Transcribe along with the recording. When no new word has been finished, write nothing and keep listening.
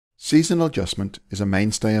Seasonal adjustment is a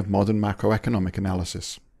mainstay of modern macroeconomic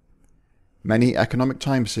analysis. Many economic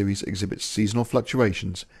time series exhibit seasonal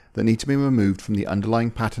fluctuations that need to be removed from the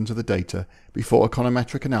underlying patterns of the data before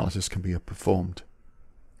econometric analysis can be performed.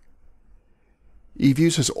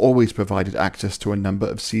 EViews has always provided access to a number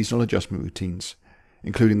of seasonal adjustment routines,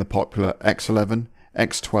 including the popular X11,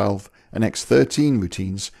 X12 and X13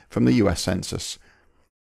 routines from the US Census.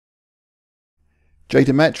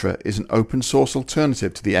 JDemetra is an open source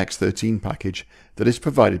alternative to the X13 package that is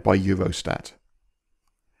provided by Eurostat.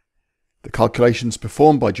 The calculations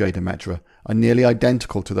performed by JDemetra are nearly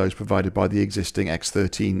identical to those provided by the existing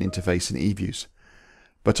X13 interface in EViews,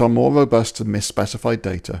 but are more robust to misspecified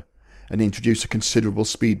data and introduce a considerable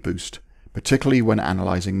speed boost, particularly when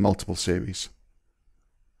analysing multiple series.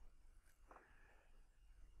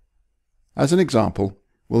 As an example,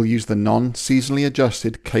 we'll use the non-seasonally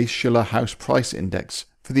adjusted Case-Shiller House Price Index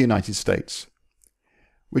for the United States,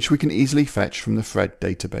 which we can easily fetch from the Fred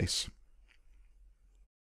database.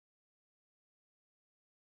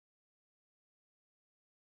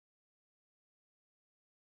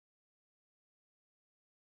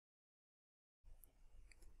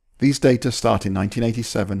 These data start in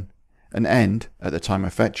 1987 and end, at the time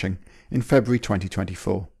of fetching, in February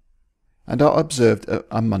 2024, and are observed at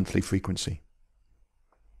a monthly frequency.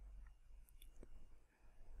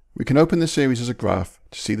 We can open the series as a graph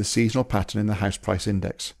to see the seasonal pattern in the house price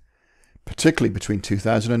index, particularly between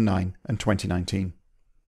 2009 and 2019.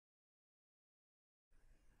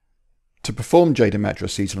 To perform JDemetra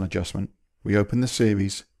seasonal adjustment, we open the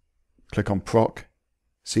series, click on Proc,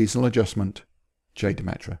 Seasonal Adjustment,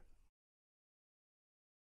 JDemetra.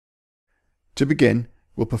 To begin,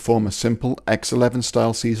 we'll perform a simple X11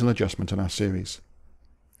 style seasonal adjustment on our series.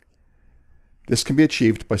 This can be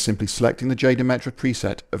achieved by simply selecting the JDemetra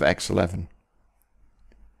preset of X11.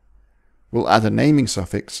 We'll add a naming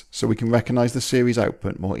suffix so we can recognize the series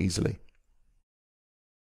output more easily.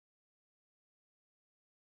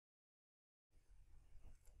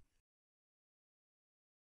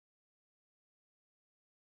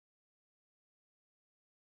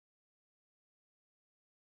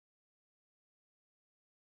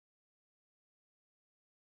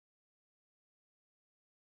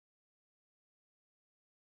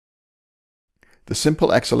 The simple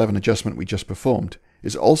X11 adjustment we just performed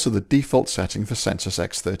is also the default setting for Census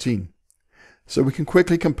X13, so we can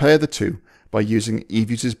quickly compare the two by using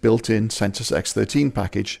EViews' built-in Census X13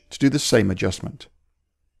 package to do the same adjustment.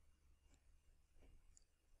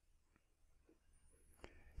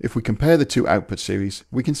 If we compare the two output series,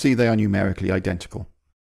 we can see they are numerically identical.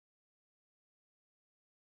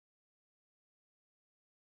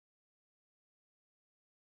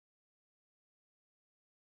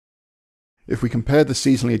 If we compare the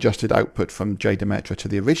seasonally adjusted output from JDemetra to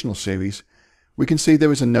the original series, we can see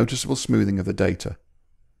there is a noticeable smoothing of the data.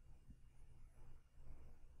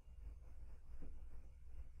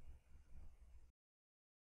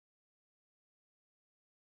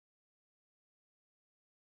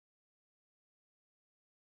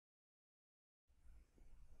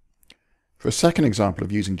 For a second example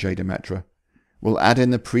of using JDemetra, we'll add in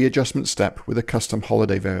the pre-adjustment step with a custom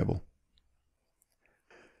holiday variable.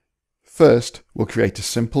 First, we'll create a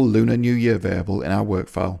simple Lunar New Year variable in our work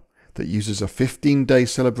file that uses a 15-day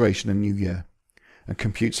celebration in New Year and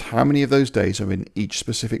computes how many of those days are in each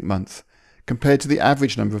specific month compared to the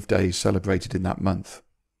average number of days celebrated in that month.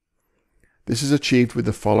 This is achieved with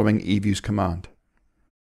the following EViews command.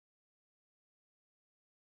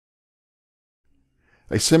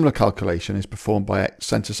 A similar calculation is performed by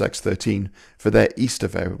Census X13 for their Easter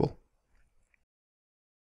variable.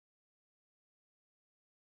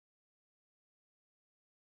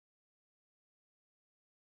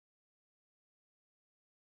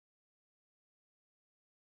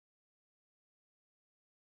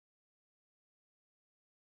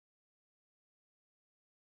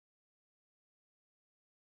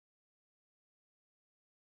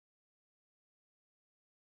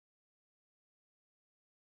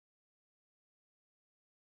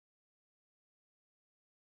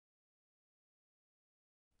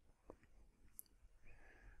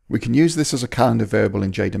 We can use this as a calendar variable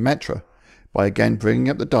in JDemetra by again bringing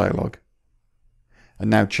up the dialog and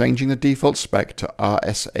now changing the default spec to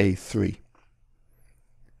RSA3.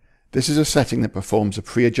 This is a setting that performs a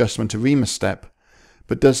pre-adjustment ARIMA step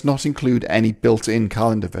but does not include any built-in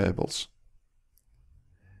calendar variables.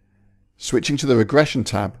 Switching to the regression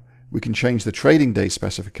tab, we can change the trading day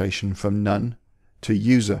specification from none to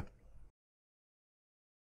user.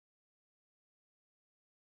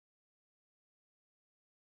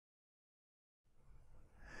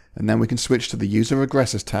 And then we can switch to the User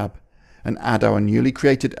Regressors tab and add our newly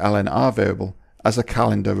created LNR variable as a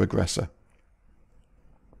calendar regressor.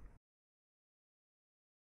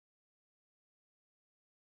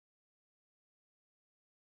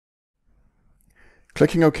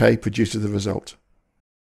 Clicking OK produces the result.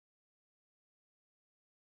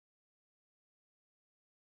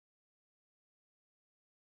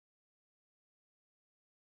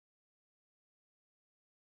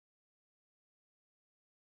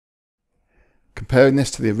 Comparing this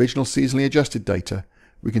to the original seasonally adjusted data,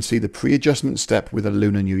 we can see the pre-adjustment step with a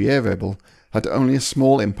Lunar New Year variable had only a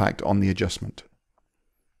small impact on the adjustment.